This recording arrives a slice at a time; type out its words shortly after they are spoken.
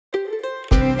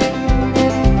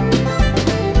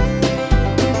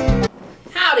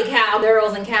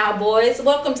cowgirls and cowboys.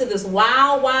 Welcome to this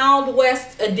Wild Wild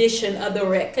West edition of the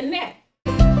Rec Connect.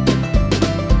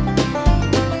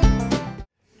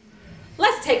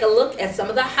 Let's take a look at some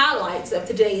of the highlights of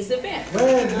today's event.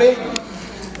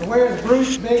 Where's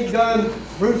Bruce Big Gun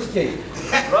Brewski?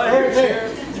 Right here.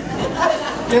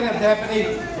 Get him,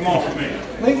 deputy. Come on for me.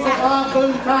 Lisa Bob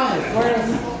Boone Thomas. Where's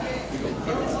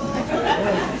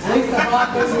Lisa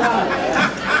Bob Boone Thomas?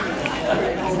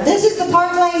 This is the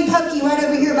Parklane pokey right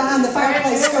over here behind the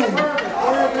fireplace screen.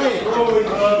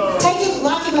 Take him,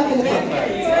 lock him up in the book.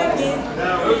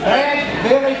 Hey,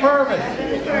 Billy Purvis.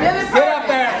 Get up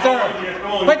there, sir.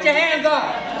 Put your hands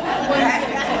up.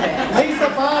 Lisa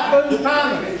Bob Boone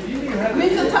Thomas.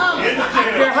 Lisa Thomas.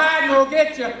 If you're hiding, we'll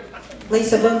get you.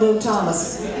 Lisa Boom Boom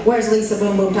Thomas. Where's Lisa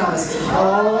Boom Boom Thomas?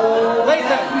 Oh,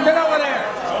 Lisa, get over there.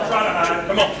 Don't try to hide.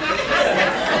 Come on.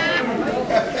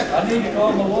 I need to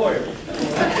call my lawyer.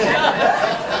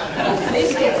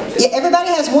 yeah, everybody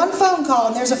has one phone call,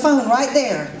 and there's a phone right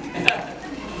there.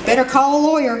 Better call a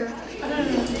lawyer.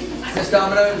 Miss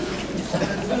Domino's.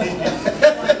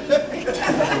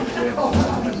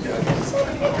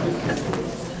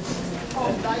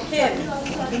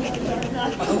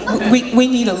 We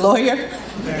need a lawyer.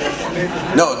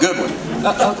 No, a good one.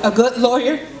 A good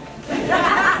lawyer.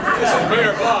 This is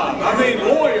Mayor Bob. I mean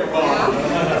Lawyer Bob.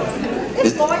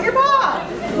 It's Lawyer Bob.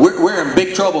 We're in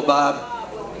big trouble, Bob.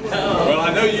 Well,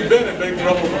 I know you've been in big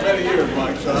trouble for many years,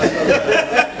 Mike, so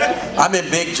I'm in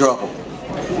big trouble.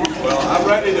 well, I'm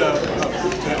ready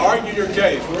to argue your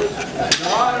case. Your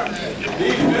Honor,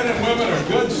 these men and women are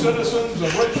good citizens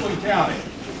of Richland County.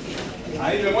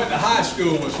 I even went to high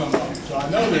school with some of them, so I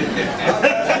know that I'm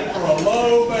asking for a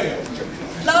low bail.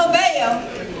 Low bail?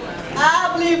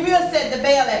 I believe we'll set the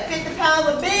bail at 50 pounds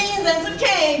of beans and some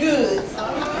canned goods.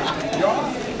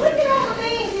 Look at all the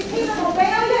beans these people will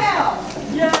bail you out.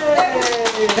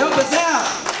 Yay! Help us out.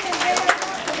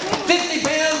 50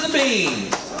 pounds of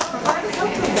beans.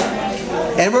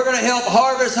 And we're going to help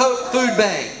Harvest Hope Food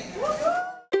Bank.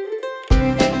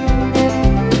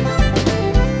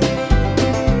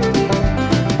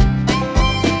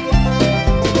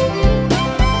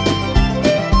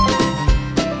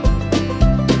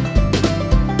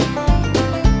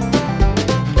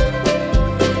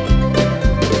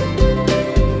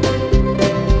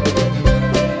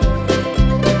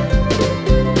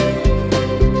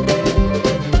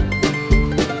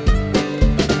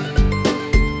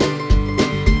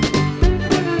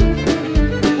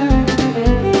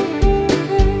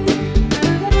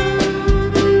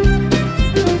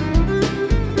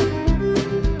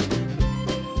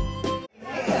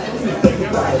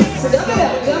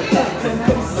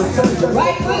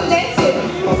 Right foot, let's hit it.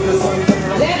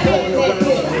 Left foot, let's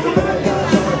hit it.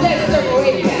 Let's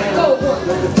separate it out. Go 1,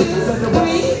 2,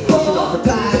 3, 4,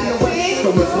 5, 6,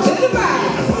 to the right.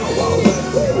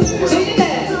 To the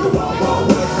left.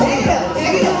 Back it up,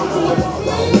 back it up.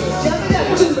 Jump it up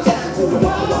 2 times.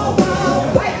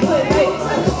 Right foot, right.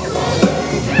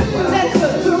 Left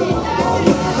foot.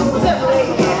 Separate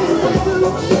it out.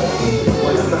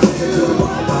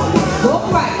 Go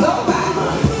right, go right.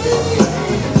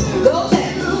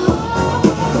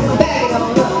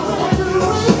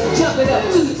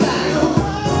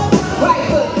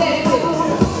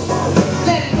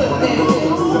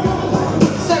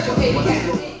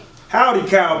 Howdy,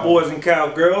 cowboys and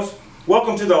cowgirls.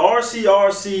 Welcome to the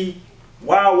RCRC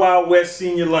Wild Wild West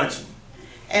Senior Luncheon.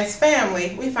 As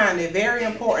family, we find it very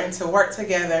important to work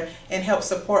together and help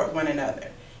support one another.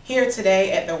 Here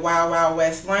today at the Wild Wild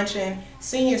West Luncheon,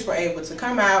 seniors were able to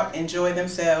come out, enjoy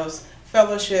themselves,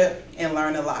 fellowship, and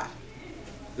learn a lot.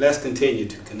 Let's continue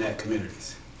to connect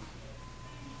communities.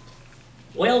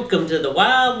 Welcome to the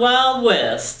Wild Wild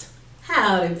West.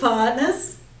 Howdy, partners.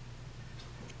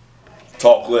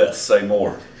 Talk less, say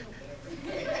more.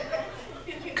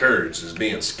 Courage is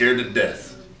being scared to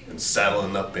death and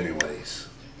saddling up anyways.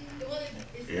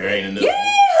 Here ain't enough.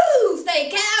 Yoo-hoo! Stay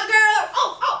cowgirl.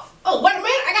 Oh, wait a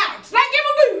minute. I got a snack in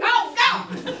my boot.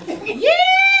 Oh,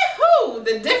 Yee-Haw!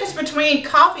 The difference between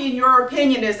coffee and your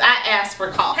opinion is I asked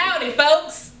for coffee. Howdy,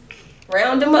 folks.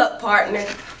 Round them up, partner.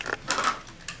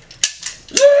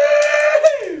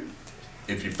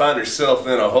 If you find yourself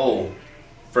in a hole,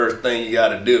 first thing you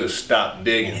gotta do is stop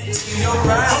digging.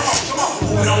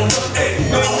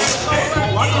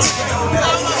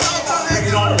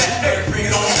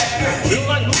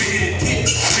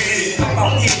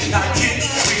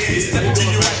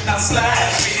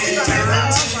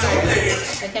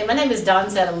 Okay, my name is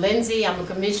Donzetta Lindsay. I'm a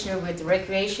commissioner with the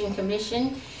Recreation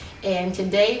Commission, and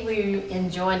today we're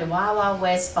enjoying the Wild Wild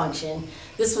West function.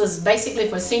 This was basically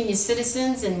for senior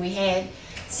citizens, and we had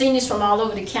seniors from all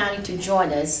over the county to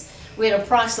join us. We had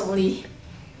approximately,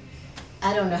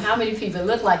 I don't know how many people, it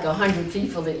looked like 100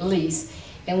 people at least,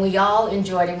 and we all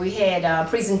enjoyed it. We had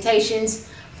presentations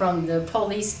from the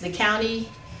police, the county,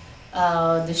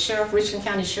 the sheriff, Richland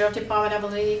County Sheriff Department, I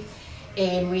believe,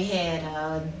 and we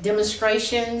had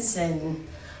demonstrations and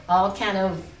all kind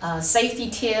of safety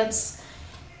tips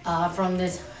from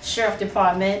the Sheriff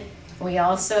Department. We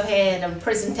also had a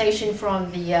presentation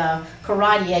from the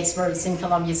karate experts in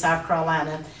Columbia, South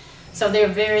Carolina. So they're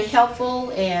very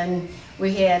helpful, and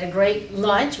we had a great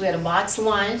lunch. We had a box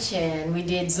lunch, and we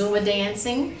did Zumba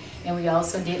dancing, and we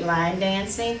also did line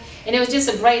dancing. And it was just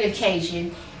a great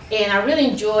occasion. And I really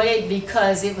enjoyed it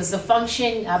because it was a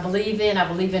function I believe in. I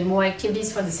believe in more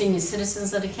activities for the senior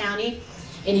citizens of the county.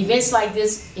 And events like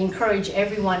this encourage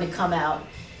everyone to come out.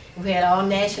 We had all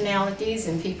nationalities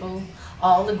and people,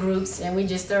 all the groups, and we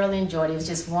just thoroughly enjoyed it. It was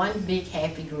just one big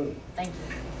happy group. Thank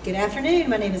you. Good afternoon.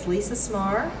 My name is Lisa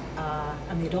Smar.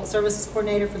 I'm the Adult Services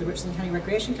Coordinator for the Richland County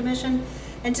Recreation Commission.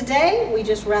 And today we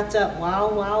just wrapped up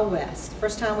Wild Wild West.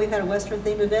 First time we've had a Western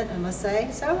themed event, I must say.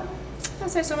 So, I'll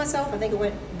say so myself, I think it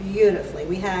went beautifully.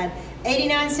 We had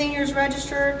 89 seniors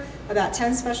registered, about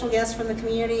 10 special guests from the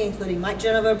community, including Mike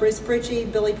Genova, Bruce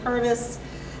Prucci, Billy Purvis,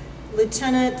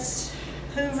 Lieutenant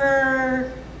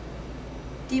Hoover,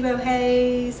 Debo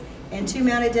Hayes, and 2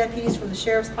 mounted deputies from the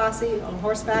Sheriff's Posse on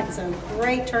horseback. So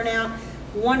great turnout,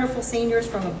 wonderful seniors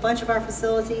from a bunch of our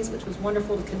facilities, which was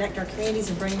wonderful to connect our communities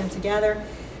and bring them together.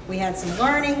 We had some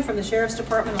learning from the Sheriff's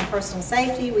Department on personal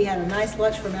safety. We had a nice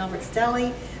lunch from Albert's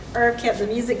Deli. Irv kept the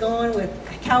music going with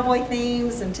cowboy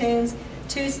themes and tunes.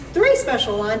 3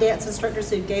 special line dance instructors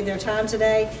who gave their time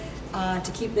today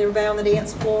to keep everybody on the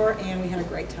dance floor, and we had a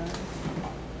great time.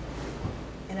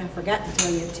 And I forgot to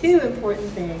tell you 2 important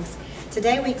things.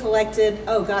 Today we collected,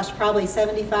 oh gosh, probably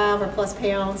 75 or plus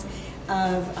pounds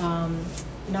of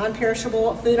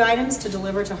non-perishable food items to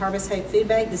deliver to Harvest Hope Food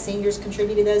Bank. The seniors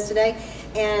contributed those today.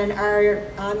 And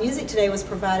our music today was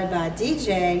provided by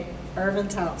DJ Irvin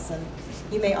Thompson.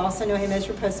 You may also know him as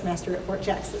your postmaster at Fort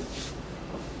Jackson.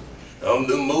 I'm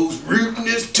the most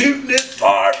rootinest, tootinest,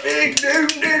 far-big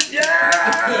dootinest,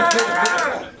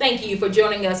 yeah! Thank you for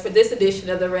joining us for this edition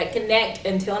of the Rec Connect.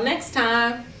 Until next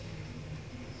time.